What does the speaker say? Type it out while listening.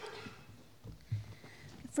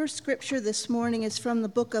First scripture this morning is from the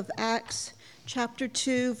book of Acts, chapter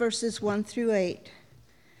 2, verses 1 through 8.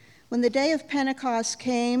 When the day of Pentecost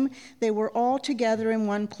came, they were all together in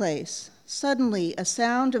one place. Suddenly, a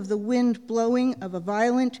sound like the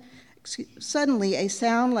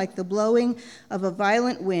blowing of a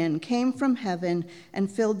violent wind came from heaven and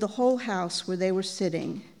filled the whole house where they were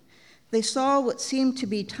sitting. They saw what seemed to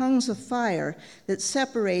be tongues of fire that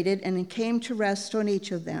separated and came to rest on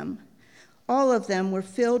each of them. All of them were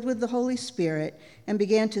filled with the Holy Spirit and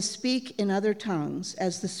began to speak in other tongues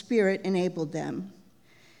as the Spirit enabled them.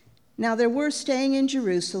 Now there were staying in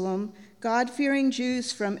Jerusalem God-fearing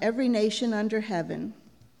Jews from every nation under heaven.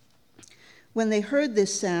 When they heard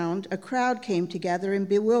this sound, a crowd came together in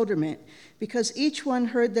bewilderment because each one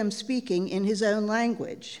heard them speaking in his own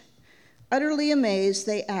language. Utterly amazed,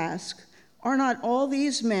 they asked, "Are not all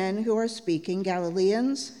these men who are speaking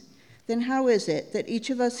Galileans? Then how is it that each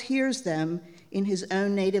of us hears them in his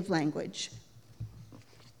own native language?"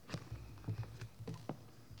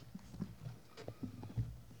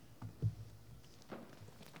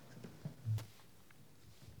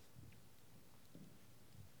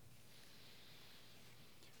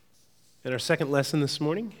 And our second lesson this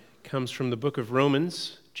morning comes from the book of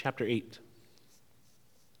Romans, chapter 8.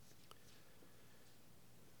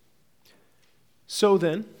 So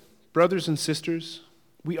then, brothers and sisters,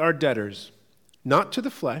 we are debtors, not to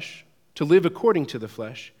the flesh, to live according to the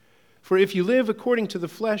flesh. For if you live according to the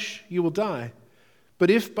flesh, you will die.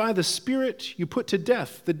 But if by the Spirit you put to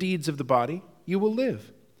death the deeds of the body, you will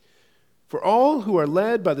live. For all who are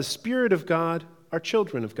led by the Spirit of God are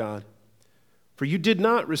children of God. For you did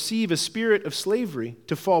not receive a spirit of slavery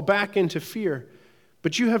to fall back into fear,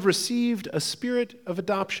 but you have received a spirit of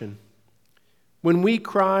adoption. When we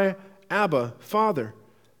cry, "Abba, Father,"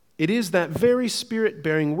 it is that very Spirit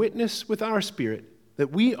bearing witness with our spirit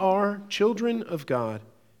that we are children of God.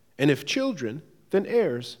 And if children, then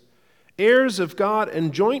heirs, heirs of God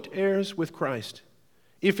and joint heirs with Christ,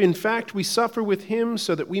 if in fact we suffer with him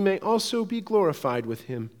so that we may also be glorified with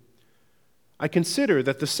him. I consider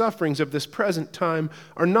that the sufferings of this present time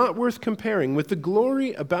are not worth comparing with the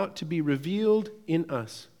glory about to be revealed in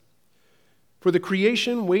us. For the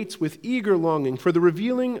creation waits with eager longing for the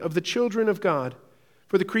revealing of the children of God.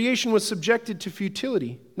 For the creation was subjected to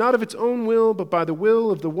futility, not of its own will, but by the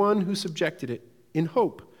will of the one who subjected it, in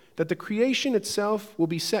hope that the creation itself will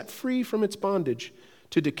be set free from its bondage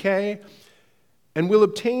to decay and will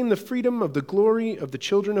obtain the freedom of the glory of the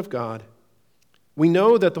children of God. We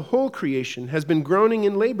know that the whole creation has been groaning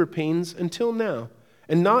in labor pains until now,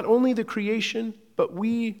 and not only the creation, but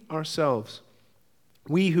we ourselves,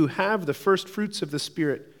 we who have the first fruits of the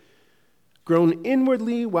Spirit, groan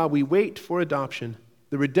inwardly while we wait for adoption,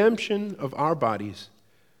 the redemption of our bodies.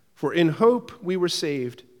 For in hope we were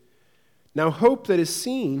saved. Now hope that is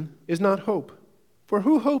seen is not hope, for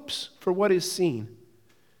who hopes for what is seen?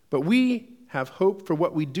 But we have hope for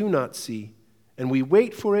what we do not see, and we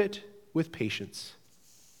wait for it with patience.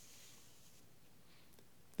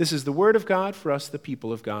 This is the word of God for us, the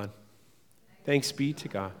people of God. Thanks be to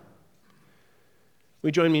God. Will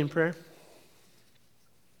you join me in prayer?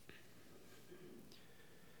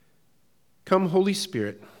 Come, Holy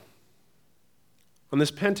Spirit. On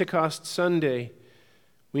this Pentecost Sunday,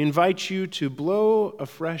 we invite you to blow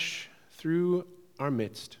afresh through our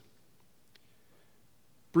midst.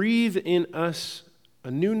 Breathe in us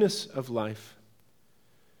a newness of life.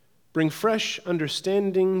 Bring fresh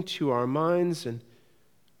understanding to our minds and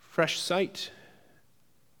fresh sight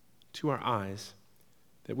to our eyes,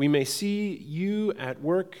 that we may see you at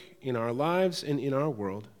work in our lives and in our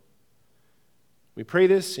world. We pray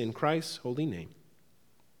this in Christ's holy name.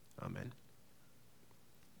 Amen.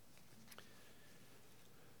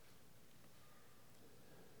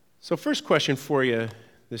 So first question for you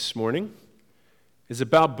this morning is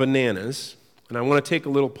about bananas. And I want to take a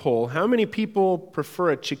little poll. How many people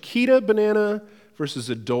prefer a Chiquita banana versus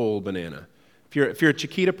a Dole banana? If you're a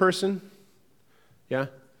Chiquita person, yeah?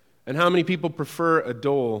 And how many people prefer a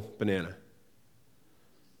Dole banana?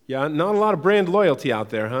 Yeah, not a lot of brand loyalty out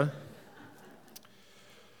there, huh?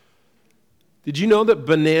 Did you know that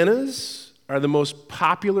bananas are the most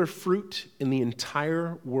popular fruit in the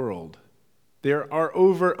entire world? There are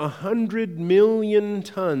over 100 million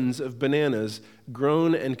tons of bananas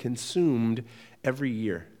grown and consumed every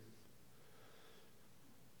year.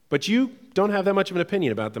 But you don't have that much of an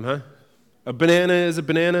opinion about them, huh? A banana is a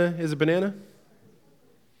banana is a banana?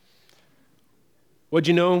 What'd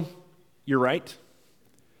you know? You're right.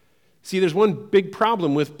 See, there's one big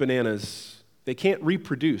problem with bananas. They can't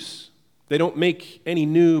reproduce. They don't make any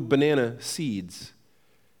new banana seeds.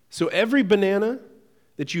 So every banana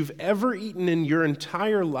that you've ever eaten in your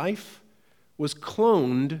entire life was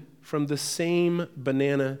cloned from the same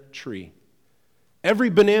banana tree. Every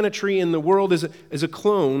banana tree in the world is a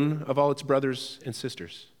clone of all its brothers and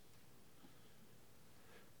sisters.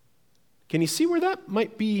 Can you see where that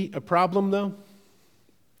might be a problem, though? Do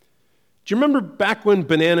you remember back when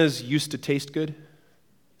bananas used to taste good?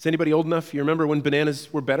 Is anybody old enough? You remember when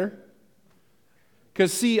bananas were better?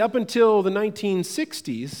 Because, see, up until the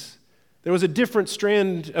 1960s, there was a different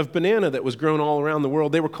strand of banana that was grown all around the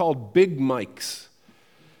world. They were called Big Mikes.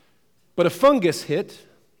 But a fungus hit,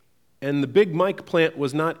 and the Big Mike plant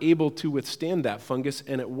was not able to withstand that fungus,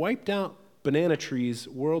 and it wiped out banana trees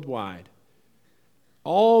worldwide.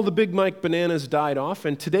 All the Big Mike bananas died off,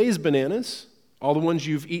 and today's bananas, all the ones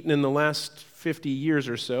you've eaten in the last 50 years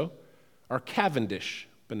or so, are Cavendish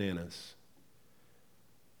bananas.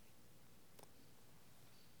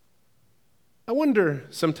 I wonder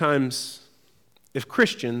sometimes if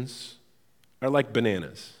Christians are like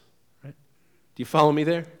bananas, right? Do you follow me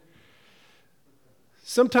there?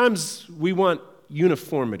 Sometimes we want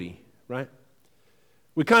uniformity, right?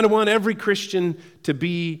 We kind of want every Christian to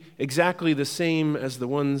be exactly the same as the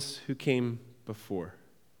ones who came before.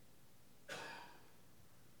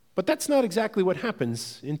 But that's not exactly what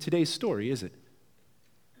happens in today's story, is it?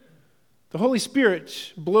 The Holy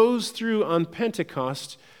Spirit blows through on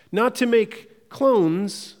Pentecost not to make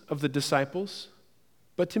clones of the disciples,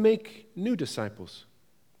 but to make new disciples.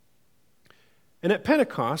 And at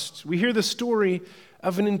Pentecost, we hear the story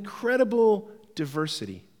of an incredible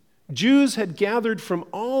diversity. Jews had gathered from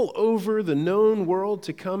all over the known world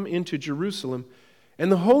to come into Jerusalem, and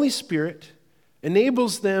the Holy Spirit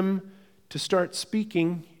enables them to start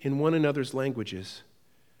speaking in one another's languages,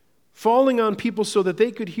 falling on people so that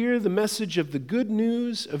they could hear the message of the good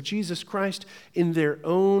news of Jesus Christ in their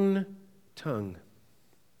own tongue.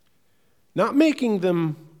 Not making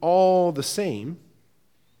them all the same,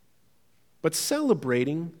 but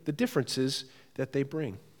celebrating the differences that they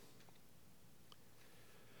bring.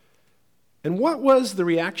 And what was the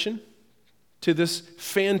reaction to this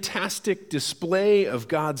fantastic display of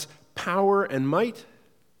God's power and might?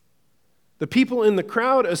 The people in the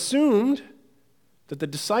crowd assumed that the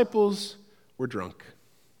disciples were drunk.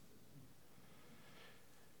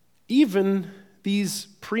 Even these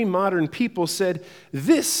pre-modern people said,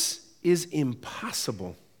 "This is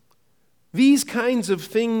impossible. These kinds of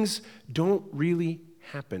things don't really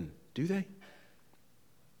happen, do they?"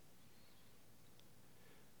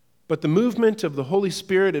 But the movement of the Holy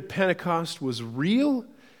Spirit at Pentecost was real,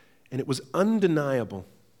 and it was undeniable.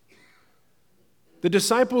 The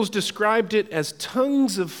disciples described it as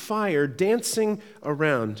tongues of fire dancing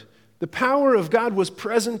around. The power of God was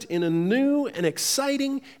present in a new and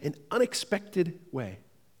exciting and unexpected way.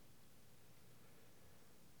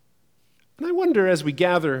 And I wonder, as we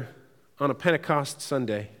gather on a Pentecost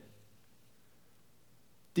Sunday,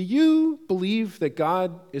 do you believe that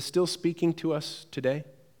God is still speaking to us today?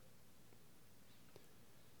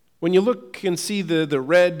 When you look and see the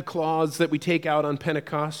red cloths that we take out on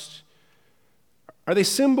Pentecost, are they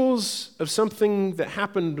symbols of something that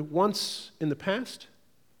happened once in the past?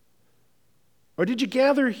 Or did you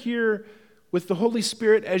gather here with the Holy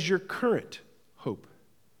Spirit as your current hope,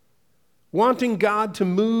 wanting God to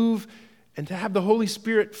move and to have the Holy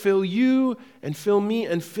Spirit fill you and fill me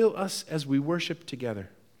and fill us as we worship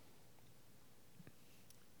together?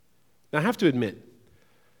 Now, I have to admit,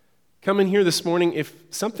 coming here this morning, if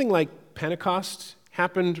something like Pentecost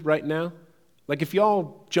happened right now, like if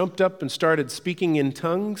y'all jumped up and started speaking in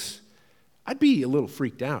tongues, I'd be a little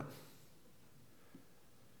freaked out.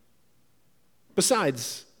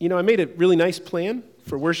 Besides, I made a really nice plan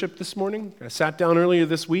for worship this morning. I sat down earlier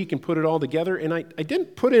this week and put it all together, and I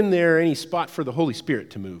didn't put in there any spot for the Holy Spirit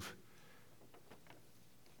to move.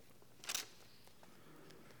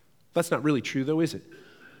 That's not really true, though, is it?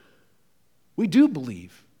 We do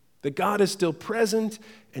believe that God is still present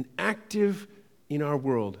and active in our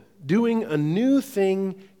world, doing a new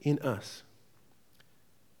thing in us.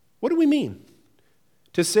 What do we mean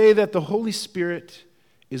to say that the Holy Spirit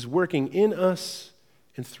is working in us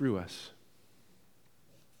and through us?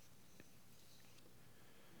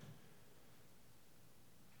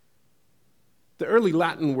 The early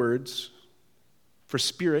Latin words for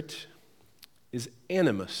spirit is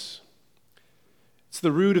animus. It's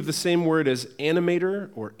the root of the same word as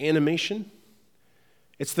animator or animation.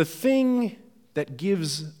 It's the thing that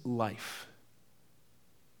gives life.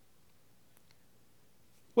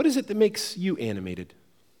 What is it that makes you animated?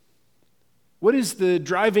 What is the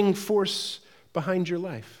driving force behind your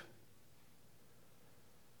life?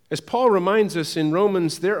 As Paul reminds us in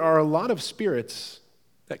Romans, there are a lot of spirits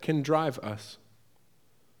that can drive us.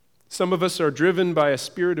 Some of us are driven by a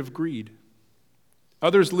spirit of greed.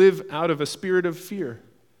 Others live out of a spirit of fear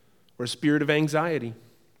or a spirit of anxiety.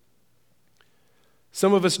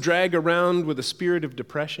 Some of us drag around with a spirit of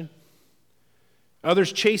depression.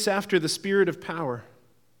 Others chase after the spirit of power.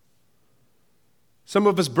 Some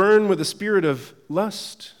of us burn with a spirit of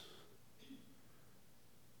lust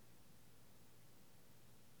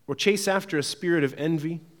or chase after a spirit of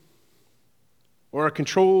envy or are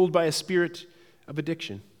controlled by a spirit of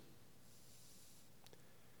addiction.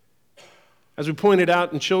 As we pointed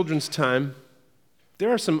out in children's time,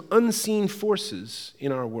 there are some unseen forces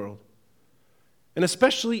in our world, and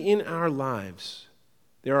especially in our lives.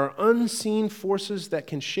 There are unseen forces that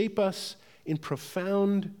can shape us in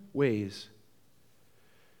profound ways.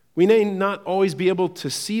 We may not always be able to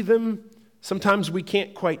see them. Sometimes we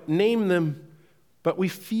can't quite name them, but we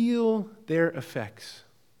feel their effects.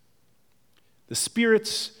 The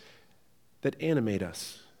spirits that animate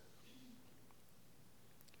us.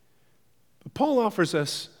 But Paul offers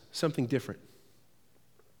us something different.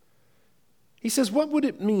 He says, what would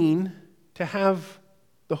it mean to have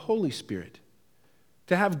the Holy Spirit?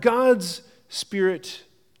 To have God's Spirit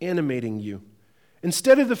animating you?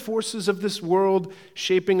 Instead of the forces of this world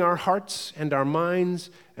shaping our hearts and our minds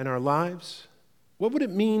and our lives, what would it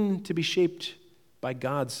mean to be shaped by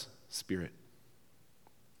God's Spirit?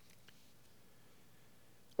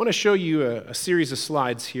 I want to show you a series of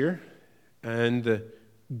slides here, and the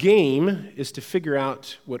game is to figure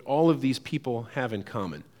out what all of these people have in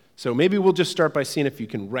common. So maybe we'll just start by seeing if you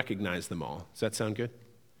can recognize them all. Does that sound good?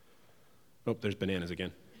 Oh, there's bananas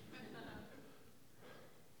again.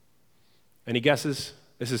 Any guesses?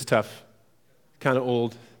 This is tough. Kind of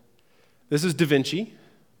old. This is Da Vinci.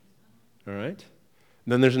 All right.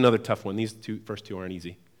 And then there's another tough one. These first two aren't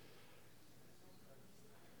easy.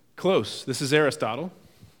 Close. This is Aristotle,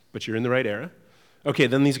 but you're in the right era. Okay,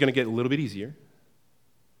 then these are going to get a little bit easier.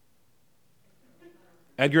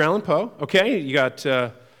 Edgar Allan Poe. Okay, you got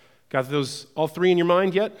those all three in your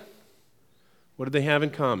mind yet? What do they have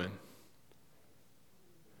in common?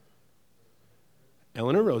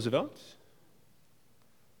 Eleanor Roosevelt.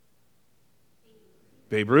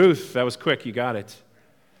 Babe Ruth. That was quick. You got it.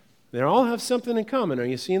 They all have something in common. Are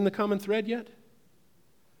you seeing the common thread yet?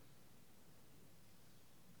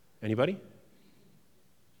 Anybody?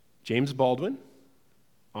 James Baldwin,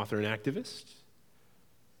 author and activist.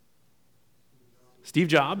 Steve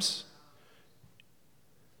Jobs.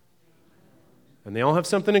 And they all have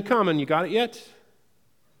something in common. You got it yet?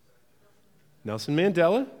 Nelson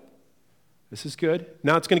Mandela. This is good.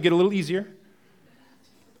 Now it's going to get a little easier.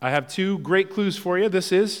 I have two great clues for you.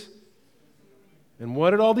 This is, and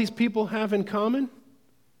what did all these people have in common?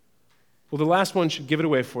 Well, the last one should give it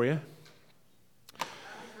away for you.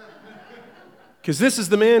 Because this is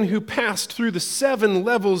the man who passed through the 7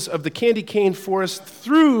 levels of the candy cane forest,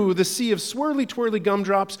 through the sea of swirly, twirly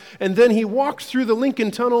gumdrops, and then he walked through the Lincoln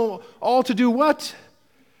Tunnel, all to do what?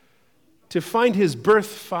 To find his birth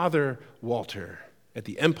father, Walter, at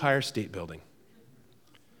the Empire State Building.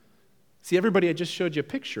 See, everybody I just showed you a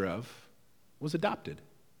picture of was adopted.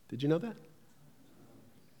 Did you know that?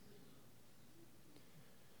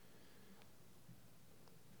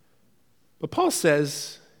 But Paul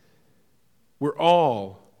says we're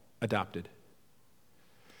all adopted.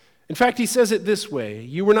 In fact, he says it this way: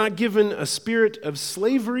 you were not given a spirit of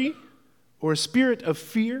slavery or a spirit of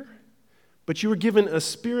fear, but you were given a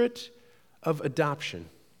spirit of adoption.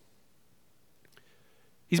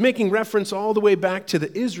 He's making reference all the way back to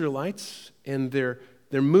the Israelites and their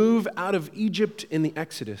move out of Egypt in the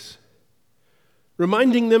Exodus,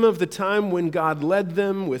 reminding them of the time when God led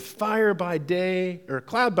them with fire by day, or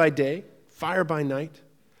cloud by day, fire by night,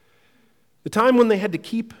 the time when they had to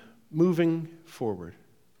keep moving forward,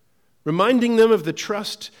 reminding them of the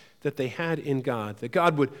trust that they had in God, that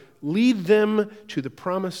God would lead them to the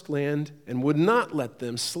promised land and would not let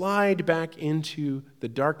them slide back into the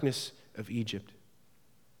darkness of Egypt.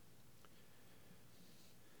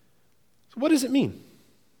 So what does it mean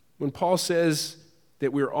when Paul says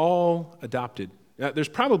that we're all adopted? Now, there's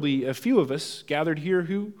probably a few of us gathered here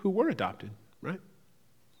who were adopted, right?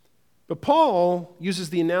 But Paul uses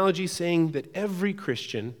the analogy saying that every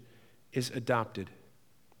Christian is adopted.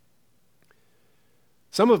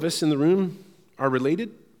 Some of us in the room are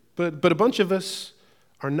related, but a bunch of us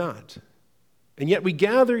are not. And yet we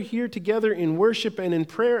gather here together in worship and in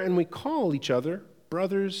prayer, and we call each other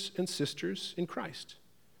brothers and sisters in Christ.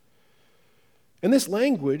 And this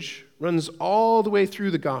language runs all the way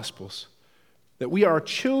through the Gospels, that we are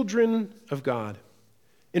children of God.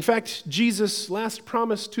 In fact, Jesus' last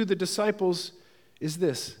promise to the disciples is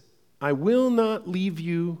this: I will not leave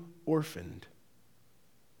you orphaned.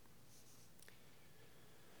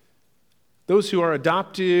 Those who are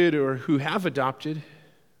adopted or who have adopted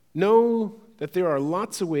know that there are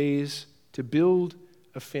lots of ways to build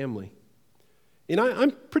a family. And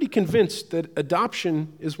I'm pretty convinced that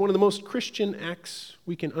adoption is one of the most Christian acts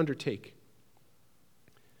we can undertake.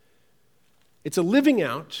 It's a living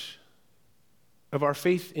out of our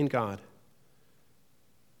faith in God,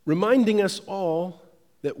 reminding us all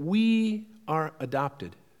that we are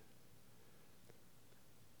adopted.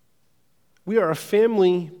 We are a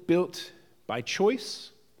family built by choice,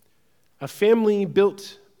 a family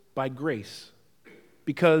built by grace,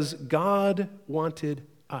 because God wanted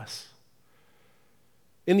us.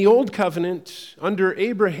 In the Old Covenant, under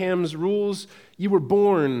Abraham's rules, you were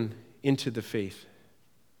born into the faith.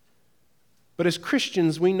 But as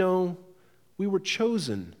Christians, we know we were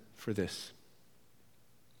chosen for this.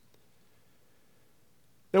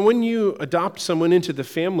 Now, when you adopt someone into the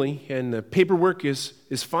family and the paperwork is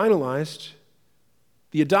finalized,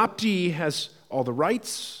 the adoptee has all the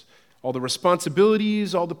rights, all the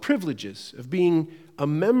responsibilities, all the privileges of being a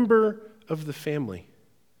member of the family.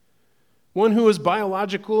 One who is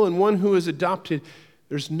biological and one who is adopted,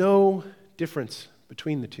 there's no difference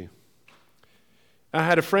between the two. I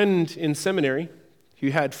had a friend in seminary who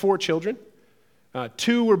had 4 children.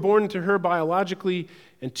 2 were born to her biologically,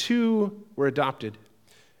 and 2 were adopted.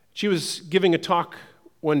 She was giving a talk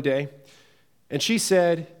one day, and she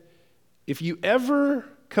said, "If you ever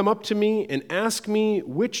come up to me and ask me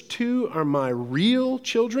which 2 are my real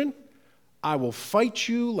children, I will fight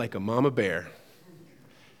you like a mama bear."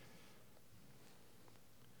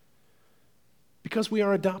 Because we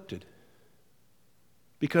are adopted.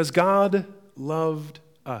 Because God loved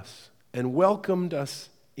us and welcomed us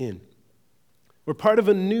in. We're part of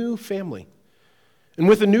a new family. And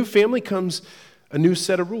with a new family comes a new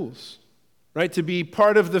set of rules, right? To be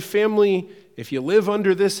part of the family, if you live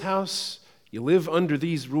under this house, you live under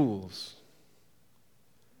these rules.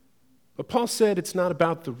 But Paul said it's not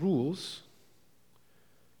about the rules,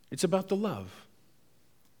 it's about the love.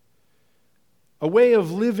 A way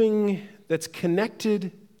of living that's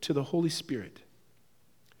connected to the Holy Spirit.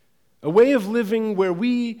 A way of living where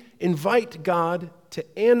we invite God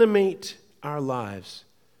to animate our lives,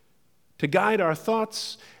 to guide our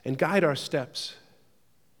thoughts and guide our steps.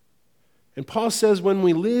 And Paul says when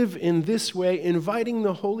we live in this way, inviting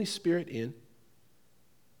the Holy Spirit in,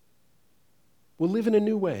 we'll live in a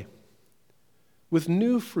new way, with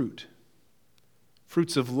new fruit.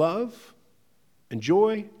 Fruits of love and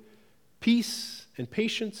joy, peace and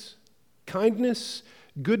patience, kindness,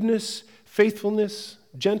 goodness, faithfulness,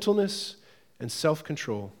 gentleness, and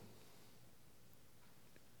self-control.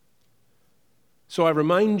 So I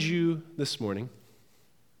remind you this morning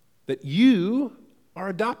that you are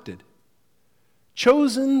adopted,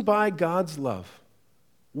 chosen by God's love,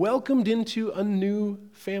 welcomed into a new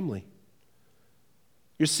family.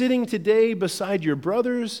 You're sitting today beside your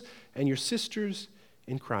brothers and your sisters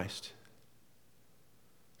in Christ.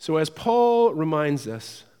 So as Paul reminds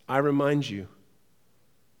us, I remind you,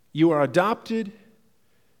 you are adopted,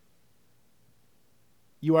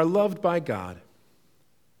 you are loved by God.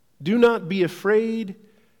 Do not be afraid,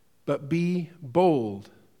 but be bold,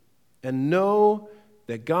 and know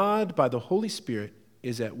that God, by the Holy Spirit,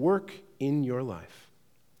 is at work in your life.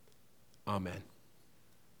 Amen.